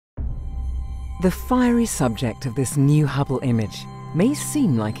The fiery subject of this new Hubble image may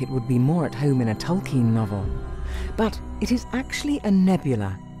seem like it would be more at home in a Tolkien novel, but it is actually a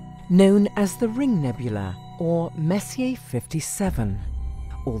nebula known as the Ring Nebula, or Messier 57.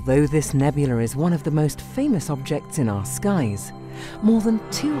 Although this nebula is one of the most famous objects in our skies, more than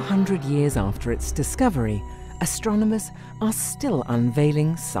 200 years after its discovery, astronomers are still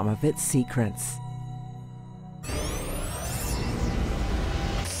unveiling some of its secrets.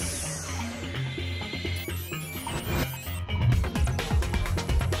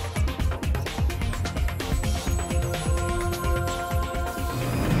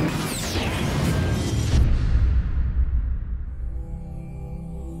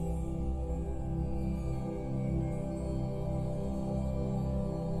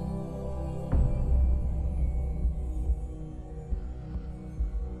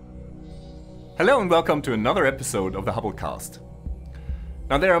 Hello and welcome to another episode of the Hubblecast.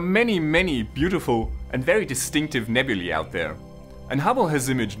 Now there are many beautiful and very distinctive nebulae out there, and Hubble has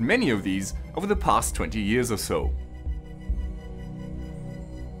imaged many of these over the past 20 years or so.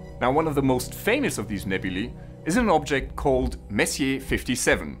 Now one of the most famous of these nebulae is an object called Messier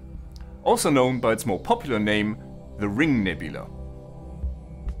 57, also known by its more popular name, the Ring Nebula.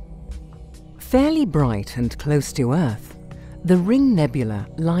 Fairly bright and close to Earth, the Ring Nebula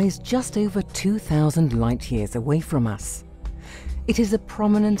lies just over 2,000 light-years away from us. It is a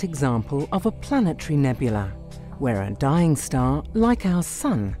prominent example of a planetary nebula, where a dying star, like our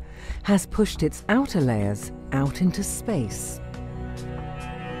Sun, has pushed its outer layers out into space.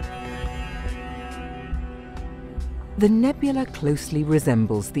 The nebula closely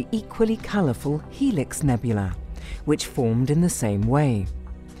resembles the equally colourful Helix Nebula, which formed in the same way.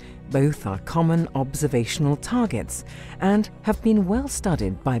 Both are common observational targets and have been well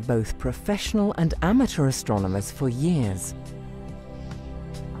studied by both professional and amateur astronomers for years.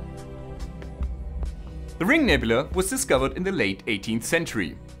 The Ring Nebula was discovered in the late 18th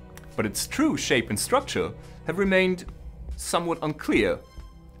century, but its true shape and structure have remained somewhat unclear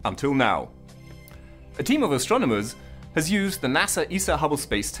until now. A team of astronomers has used the NASA ESA Hubble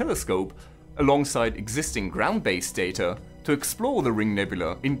Space Telescope alongside existing ground-based data to explore the Ring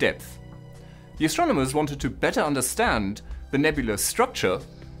Nebula in depth. The astronomers wanted to better understand the nebula's structure,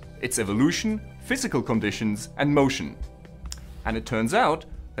 its evolution, physical conditions and motion. And it turns out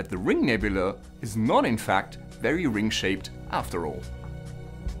that the Ring Nebula is not in fact very ring-shaped after all.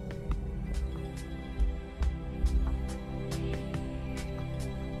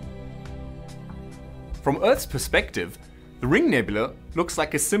 From Earth's perspective, the Ring Nebula looks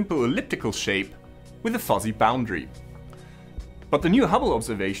like a simple elliptical shape with a fuzzy boundary. But the new Hubble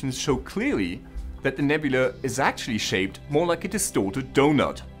observations show clearly that the nebula is actually shaped more like a distorted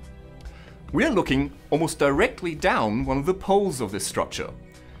donut. We are looking almost directly down one of the poles of this structure,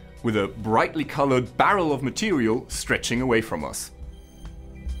 with a brightly colored barrel of material stretching away from us.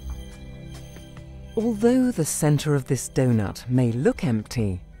 Although the center of this donut may look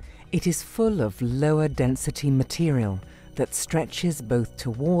empty, it is full of lower density material that stretches both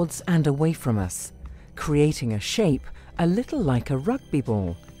towards and away from us, creating a shape a little like a rugby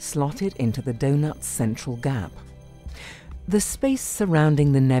ball slotted into the donut's central gap. The space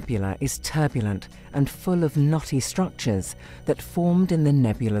surrounding the nebula is turbulent and full of knotty structures that formed in the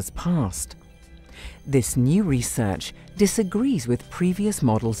nebula's past. This new research disagrees with previous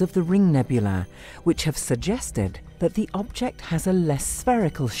models of the Ring Nebula, which have suggested that the object has a less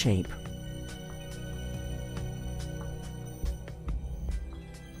spherical shape.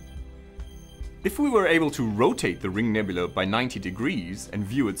 If we were able to rotate the Ring Nebula by 90 degrees and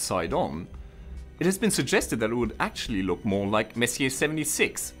view it side-on, it has been suggested that it would actually look more like Messier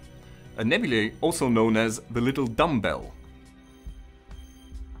 76, a nebulae also known as the Little Dumbbell.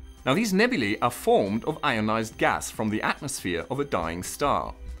 Now these nebulae are formed of ionized gas from the atmosphere of a dying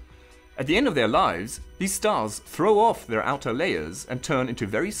star. At the end of their lives, these stars throw off their outer layers and turn into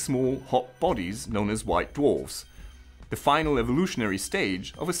very small hot bodies known as white dwarfs, the final evolutionary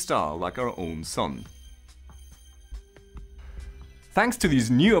stage of a star like our own Sun. Thanks to these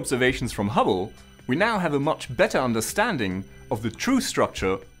new observations from Hubble, we now have a much better understanding of the true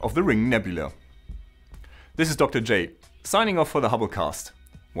structure of the Ring Nebula. This is Dr. J, signing off for the Hubblecast.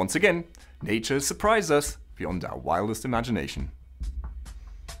 Once again, nature has surprised us beyond our wildest imagination.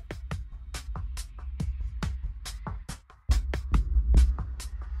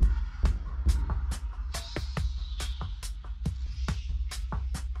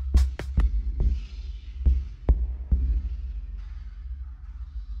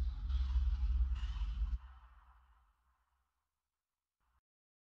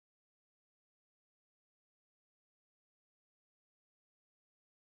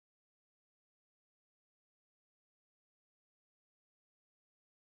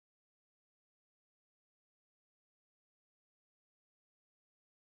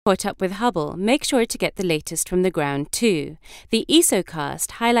 caught up with Hubble, make sure to get the latest from the ground too. The ESA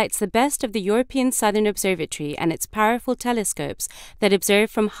highlights the best of the European Southern Observatory and its powerful telescopes that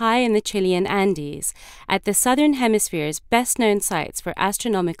observe from high in the Chilean Andes, at the Southern Hemisphere's best-known sites for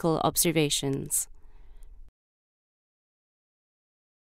astronomical observations.